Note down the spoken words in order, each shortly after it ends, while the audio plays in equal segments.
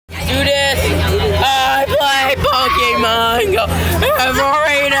Go.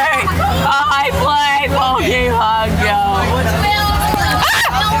 Every day I play Pokemon Go.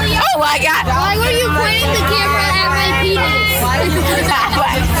 Oh my God! Why were you pointing the camera at my penis?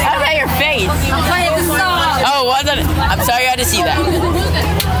 How's that your face? I'm playing the song. Oh, wasn't it? I'm sorry I had to see that.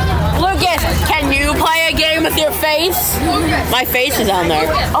 Lucas, can you play a game with your face? My face is on there.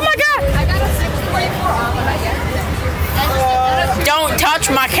 Oh my God! Don't touch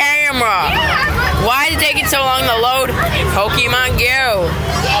my camera. Why is it taking so long to load? Pokemon Go.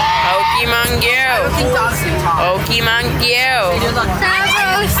 Pokemon Go. Pokemon Go.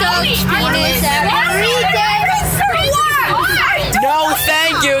 No,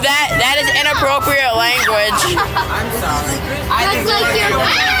 thank you. That is inappropriate language. I'm sorry. That's like your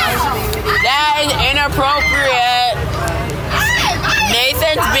That is inappropriate.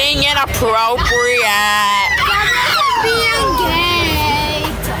 Nathan's being inappropriate. being gay.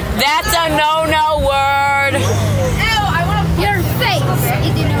 That's a no-no word. Your face is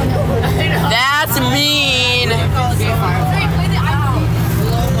a no-no. That's mean.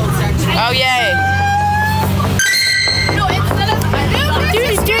 Oh, yay.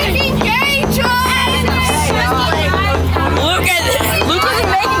 Lucas is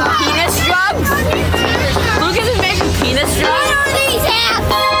making penis drugs? Lucas is making penis drugs? What are these apps?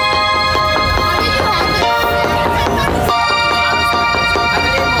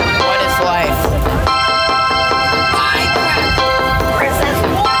 What is life?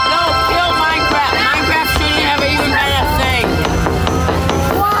 No, kill Minecraft. Minecraft shouldn't have even been a thing.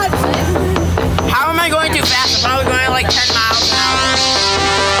 What? How am I going too fast? I'm probably going like 10 miles an hour.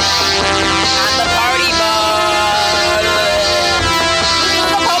 On the party mode.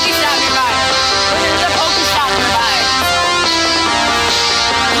 There's a Pokestop nearby. There's a Pokestop nearby.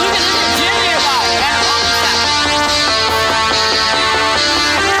 Look at this gym nearby. And a Pokestop.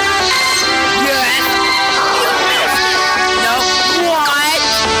 Yes. Nope. What?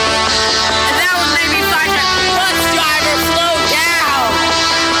 And that would make me find a bus driver. Slow down.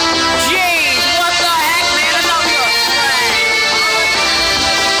 Jeez, what the heck, man? I thought we were friends.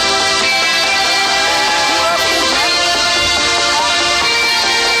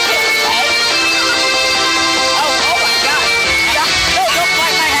 Oh my God. No, don't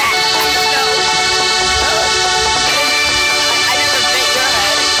bite my hat. No. I never bit your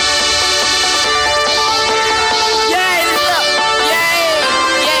head. Yay, this is a, yay.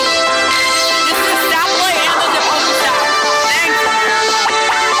 This is a stoplight and there's a Pokestop. Thanks.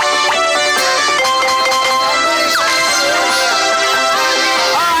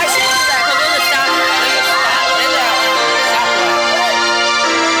 Oh, I should do that because there's a stop. There's a stoplight.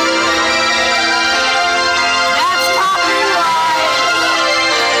 That's copyright.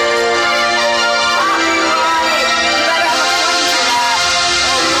 You better have a claim for that.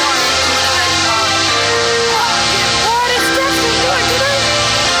 What is Justin doing today?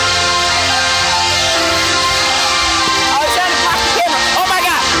 I was trying to block the camera. Oh my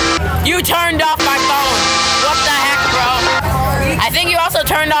God! You turned off my phone. What the heck, bro? I think you also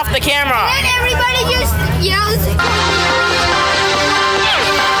turned off the camera. And everybody just yells.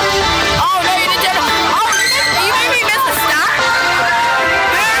 Oh no, you didn't turn it. Oh, you made me miss the stop.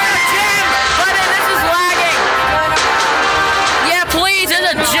 There's a gym, but this is lagging. Yeah, please, there's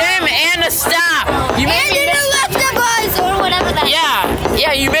a gym and a stop. You made And me then miss. the left of us or whatever that is.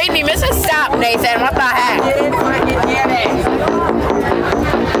 Yeah, you made me miss a stop, Nathan. What the heck? Didn't fucking get it.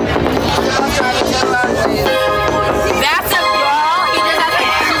 That's a girl. She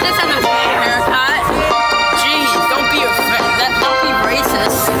just has a haircut. Jeez, don't be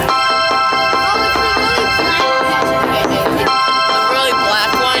racist. The really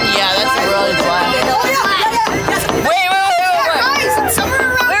black one? Yeah, that's really black. Wait. Wait.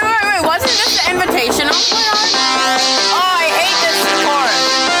 Wasn't this the invitational? Oh, I hate this course.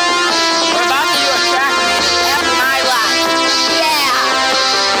 We're about to do a track meet after my lap. Yeah.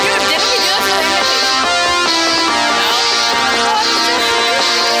 Dude, didn't we do this for the invitational?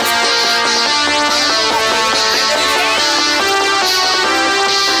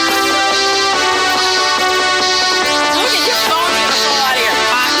 Look at your phone gonna fall out of your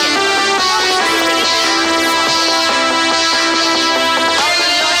pocket.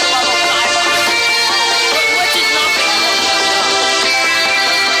 Which is nothing.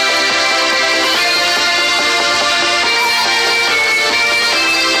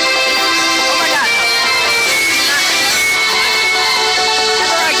 Oh my God.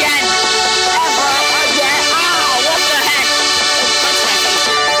 Never again. Ever again. Ow, what the heck?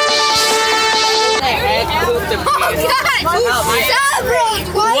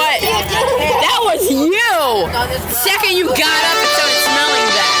 What? That was you! Second you got up and started smelling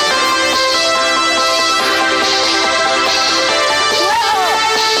that.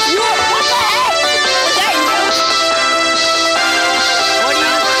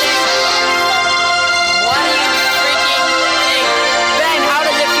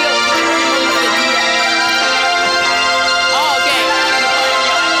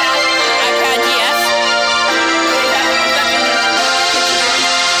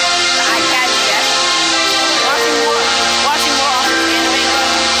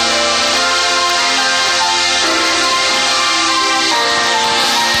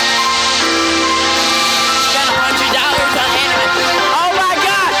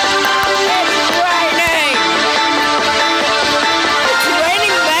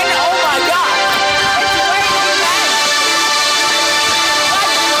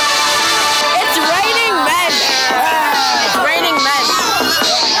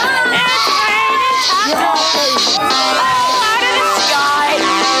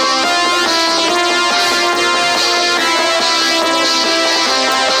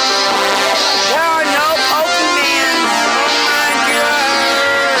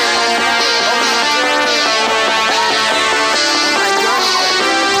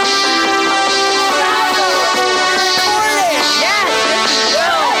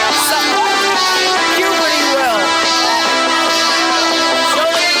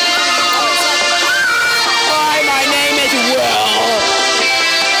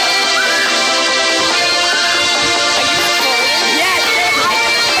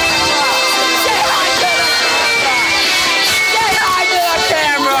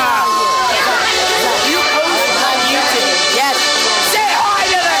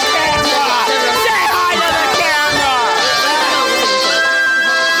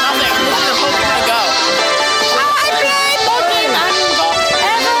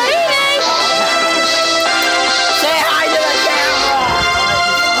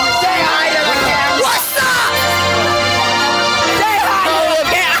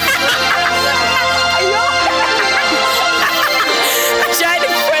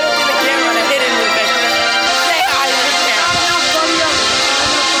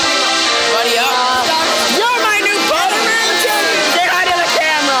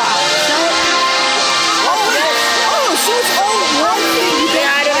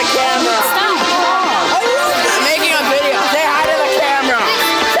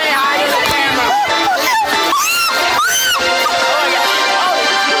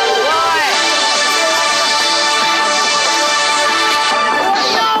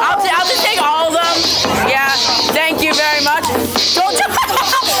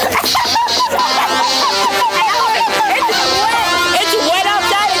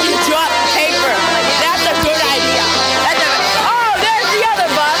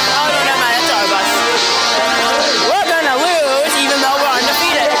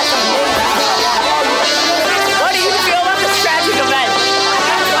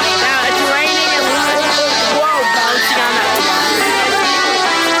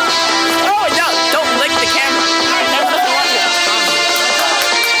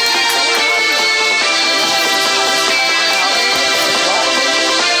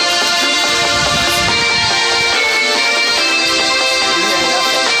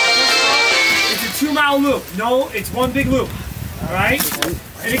 it's one big loop. All right.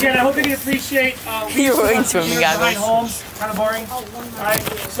 And again, I hope you can appreciate. You're wearing swimming behind goggles. homes, kind of boring. All right.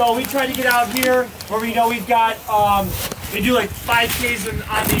 So we try to get out here where we know we've got. They do like 5Ks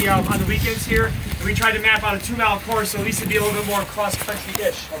on the weekends here. And we try to map out a 2-mile course, so at least it'd be a little bit more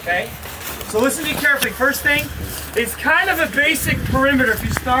cross-country-ish. Okay. So listen to me carefully. First thing, it's kind of a basic perimeter. If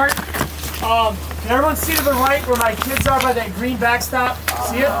you start, can everyone see to the right where my kids are by that green backstop?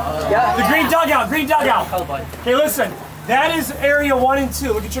 See it? Yeah. The green dugout. Green dugout. Okay, listen. That is area 1 and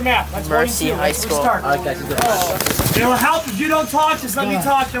 2. Look at your map. That's Mercy 1 and 2. High That's School. where we start. It'll help if you don't talk. Just let me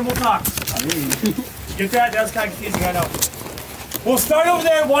talk, then we'll talk. Get that? That was kind of confusing, I know. We'll start over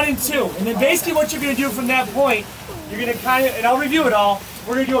there at 1 and 2. And then basically what you're going to do from that point, you're going to kind of, and I'll review it all,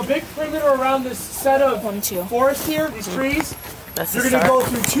 we're going to do a big perimeter around this set of forest here, these trees. You're going to go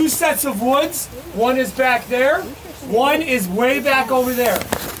through 2 sets of woods. One is back there. One is way back over there.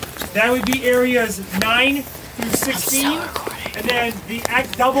 That would be areas 9 through 16. And then the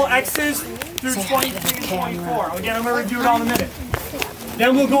double X's through 23 and 24. Again, I'm going to review it all in a minute.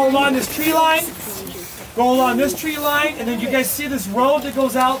 Then we'll go along this tree line. Go along this tree line. And then you guys see this road that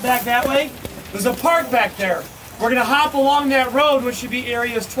goes out back that way? There's a park back there. We're going to hop along that road, which should be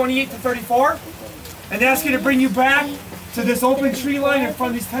areas 28 to 34. And that's going to bring you back to this open tree line in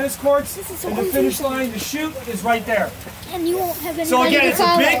front of these tennis courts. And the finish line, the chute, is right there. And you won't have So anybody again, to it's a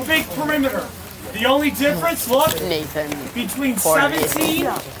follow. big, big perimeter. The only difference, look, Nathan. between 17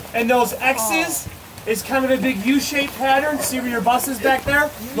 and those X's is kind of a big U-shaped pattern. See where your bus is back there?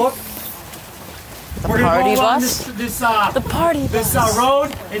 Look. We're going to go along this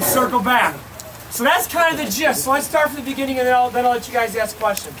road and circle back. So that's kind of the gist. So let's start from the beginning and then I'll let you guys ask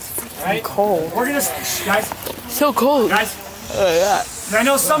questions. All right? Cold. We're going to, guys. So cold. Guys. Oh, yeah. I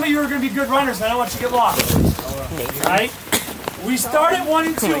know some of you are going to be good runners. I don't want you to get lost. Nathan. All right? We start at 1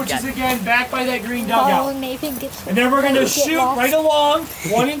 and 2, which is again back by that green dugout. Following Nathan gets And then we're going to shoot right along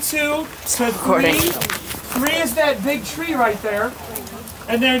 1 and 2 to 3. 3 is that big tree right there.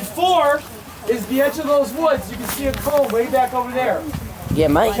 And then 4 is the edge of those woods. You can see a cone way back over there. Yeah,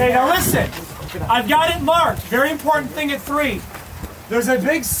 Mike. Okay, now listen. I've got it marked. Very important thing at 3. There's a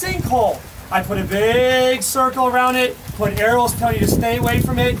big sinkhole. I put a big circle around it, put arrows telling you to stay away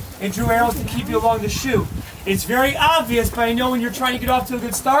from it, and drew arrows to keep you along the chute. It's very obvious, but I know when you're trying to get off to a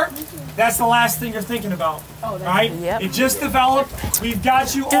good start, that's the last thing you're thinking about. Right? Yep. It just developed. We've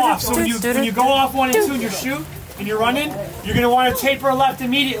got you off. So when you go off 1 and 2 and you shoot and you're running, you're going to want to taper left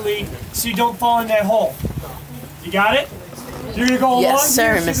immediately so you don't fall in that hole. You got it? You're going to go along Yes,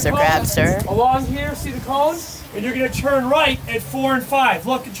 sir, here, see the Mr. cone? Crab, sir. Along here, see the cone? And you're going to turn right at 4 and 5.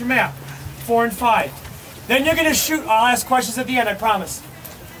 Look at your map. 4 and 5. Then you're going to shoot. I'll ask questions at the end, I promise.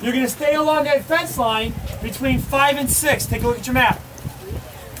 You're going to stay along that fence line between 5 and 6. Take a look at your map.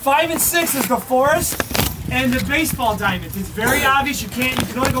 5 and 6 is the forest and the baseball diamonds. It's very obvious. You can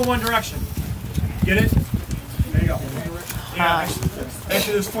only go one direction. Get it? There you go. Yeah,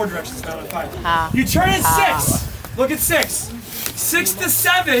 actually there's 4 directions, not 5. You turn at 6. Look at 6. 6 to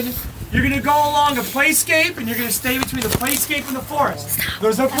 7. You're going to go along a playscape, and you're going to stay between the playscape and the forest.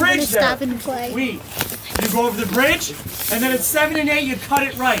 There's a bridge there. stop and play. You go over the bridge, and then at 7 and 8, you cut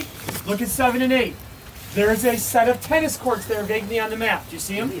it right. Look at 7 and 8. There's a set of tennis courts there vaguely on the map. Do you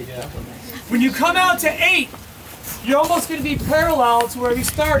see them? Yeah. When you come out to 8, you're almost going to be parallel to where we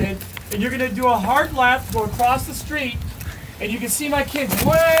started, and you're going to do a hard left, go across the street, and you can see my kids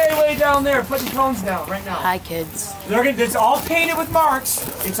way down there putting cones down right now. Hi, kids. It's all painted with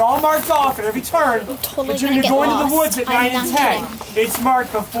marks. It's all marked off at every turn. Totally but you're going to go into the woods at 9 I'm and not 10. It's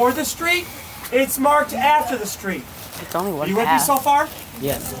marked before the street. It's marked after the street. It's only one You with me so far?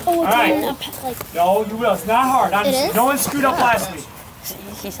 Yes. Oh, right. like, No, you will. It's not hard. No one screwed up last week.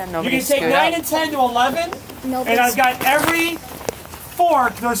 He said You nobody can take screwed 9 up. and 10 to 11, no, and I've got every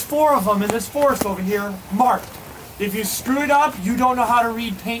fork, there's 4 of them in this forest over here, marked. If you screw it up, you don't know how to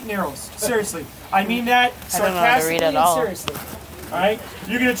read paint and arrows. Seriously. I mean that I don't know how to sarcastically read at and all. seriously. Alright?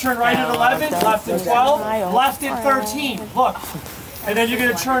 You're going to turn right at 11, left at 12, left at 13. Look. And then you're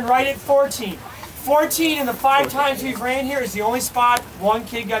going to turn right at 14. 14 in the 5 times we've ran here is the only spot one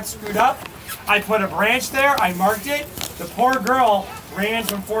kid got screwed up. I put a branch there. I marked it. The poor girl ran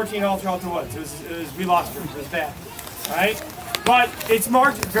from 14 all throughout the woods. We lost her. It was bad. Alright? But it's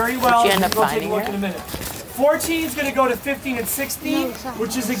marked very well. Did you end up We'll take a finding look her? in a minute. 14 is going to go to 15 and 16,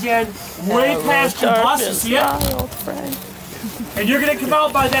 which is again way past your bus. You see it? And you're going to come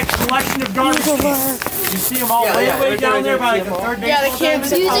out by that collection of garbage cans. You see them all way down there by like the third base. the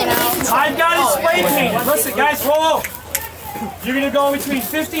kids. I've got it spray painted. Listen, guys, whoa. You're going to go between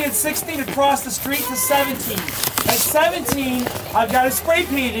 15 and 16 across the street to 17. At 17, I've got it spray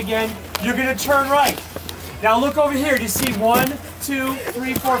painted again. You're going to turn right. Now look over here. Do you see 1, 2,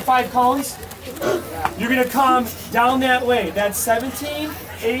 3, 4, 5 cones? You're going to come down that way. That's 17,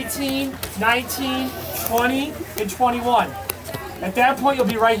 18, 19, 20, and 21. At that point, you'll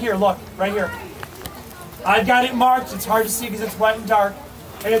be right here. Look, right here. I've got it marked. It's hard to see because it's wet and dark.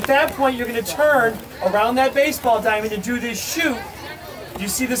 And at that point, you're going to turn around that baseball diamond and do this shoot. Do you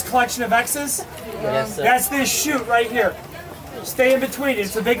see this collection of X's? Yes, sir. That's this shoot right here. Stay in between it.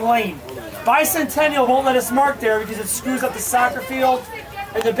 It's a big lane. Bicentennial won't let us mark there because it screws up the soccer field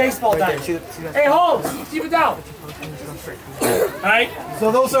and the baseball diamond. Hey, Holmes, keep it down. All right?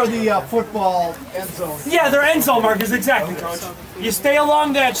 So those are the football end zones. Yeah, they're end zone markers, exactly, Coach. You stay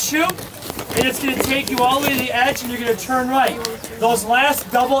along that chute, and it's going to take you all the way to the edge, and you're going to turn right. Those last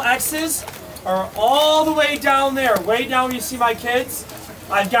double X's are all the way down there, way down where you see my kids.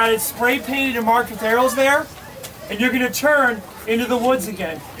 I've got it spray painted and marked with arrows there, and you're going to turn into the woods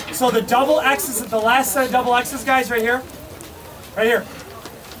again. So the double X's, the last set of double X's, guys, right here,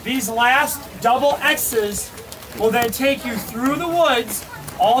 these last double X's will then take you through the woods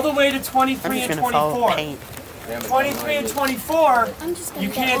all the way to 23 and 24. 23 and 24, you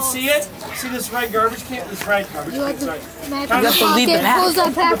can't see it. See this red garbage can? This red garbage can, sorry. You have to leave the pack.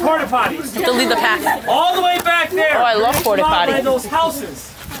 The porta potties. You have to leave the pack. All the way back there. Oh, I love porta potty. By those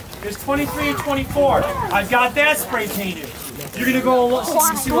houses. There's 23 and 24. I've got that spray painted. You're gonna go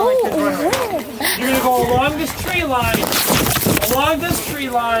along. See where my kids run. You're gonna go along this tree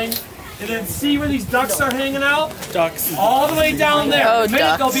line, and then see where these ducks are hanging out. Ducks. All the way down there. Oh, In a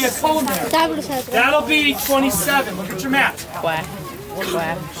minute, ducks. there'll be a cone there. That'll be 27. Look at your map. Quack.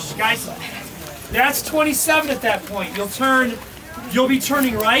 Quack. Guys, that's 27 at that point. You'll be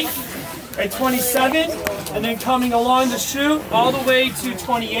turning right at 27, and then coming along the chute all the way to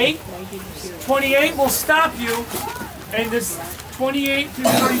 28. 28 will stop you, and this 28 through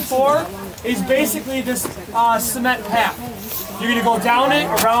 34 is basically this cement path. You're gonna go down it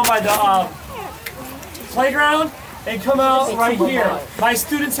around by the playground and come out right here. My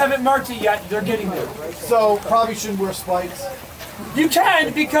students haven't marked it yet. They're getting there. So probably shouldn't wear spikes. You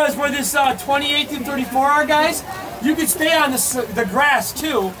can, because where this 28 through 34 are, guys, you can stay on the grass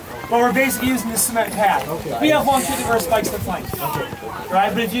too, but we're basically using the cement path. Okay. We have one kid that wears spikes to flank. Okay.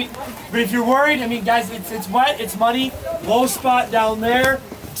 Right, but if you're worried, I mean, guys, it's wet, it's muddy, low spot down there,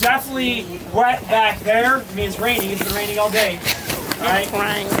 definitely wet back there. I mean, it's raining. It's been raining all day. All right.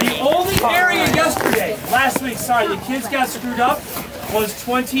 The only area yesterday, last week, sorry, the kids got screwed up, was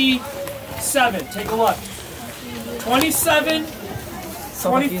 27. Take a look. 27.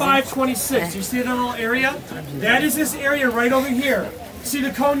 25, 26. You see that little area? That is this area right over here. See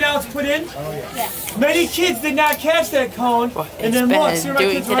the cone now it's put in? Many kids did not catch that cone. And then look, see where my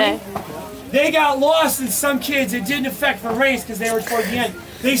kids running? They got lost, and some kids, it didn't affect the race because they were toward the end.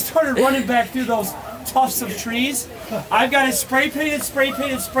 They started running back through those tufts of trees. I've got it spray painted, spray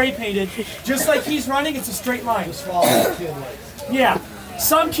painted, spray painted. Just like he's running, it's a straight line. Just follow the kid. Yeah.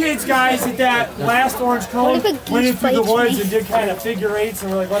 Some kids, guys, at that last orange cone went in through the woods and did kind of figure eights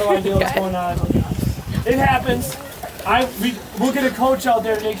and were like, what do I do? What's going on? It happens. We'll get a coach out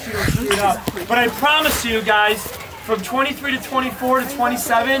there to make sure you're screwed up. But I promise you, guys, from 23 to 24 to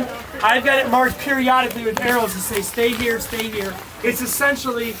 27, I've got it marked periodically with arrows to say, stay here, stay here. It's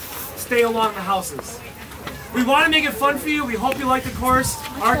essentially stay along the houses. We want to make it fun for you. We hope you like the course.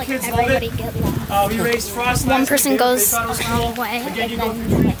 Our kids love it. We raced frost. One person goes one way, Again, you and go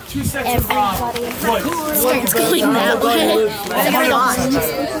then through 2 sections of woods. starts going that way.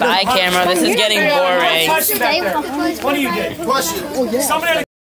 Bye, camera. This is getting boring. What do you get? Question. Somebody had a